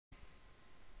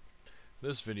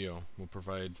This video will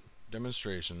provide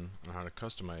demonstration on how to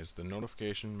customize the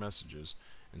notification messages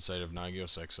inside of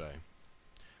Nagios XI.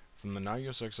 From the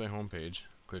Nagios XI homepage,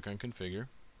 click on Configure,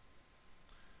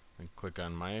 then click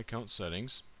on My Account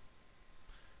Settings,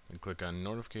 and click on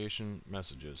Notification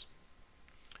Messages.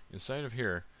 Inside of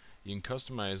here, you can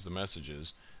customize the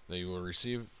messages that you will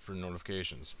receive for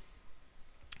notifications.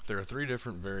 There are three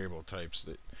different variable types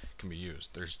that can be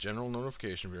used. There's general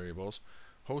notification variables,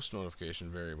 host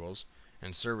notification variables,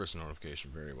 and service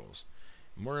notification variables.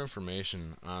 More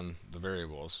information on the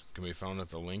variables can be found at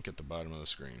the link at the bottom of the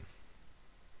screen.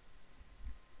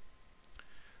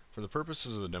 For the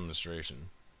purposes of the demonstration,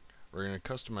 we're going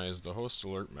to customize the host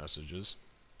alert messages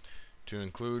to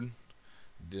include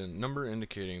the number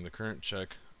indicating the current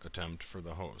check attempt for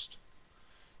the host.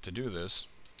 To do this,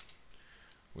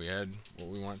 we add what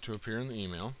we want to appear in the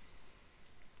email.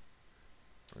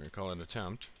 We're going to call it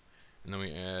attempt, and then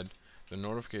we add the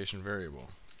notification variable.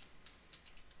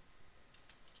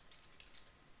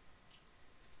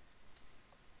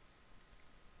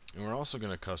 And we're also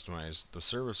going to customize the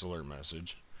service alert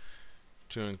message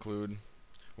to include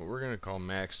what we're going to call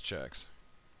max checks.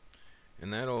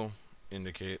 And that'll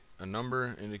indicate a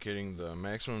number indicating the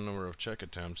maximum number of check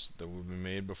attempts that will be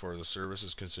made before the service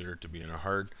is considered to be in a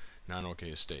hard,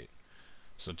 non-OK state.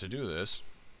 So to do this,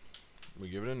 we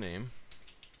give it a name,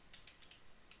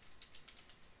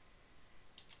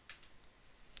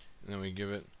 and then we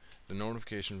give it the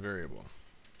notification variable.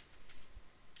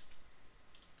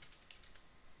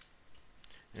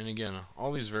 And again,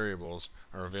 all these variables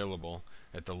are available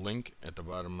at the link at the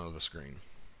bottom of the screen.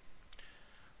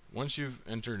 Once you've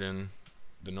entered in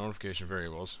the notification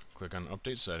variables, click on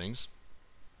Update Settings,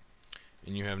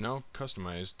 and you have now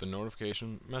customized the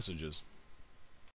notification messages.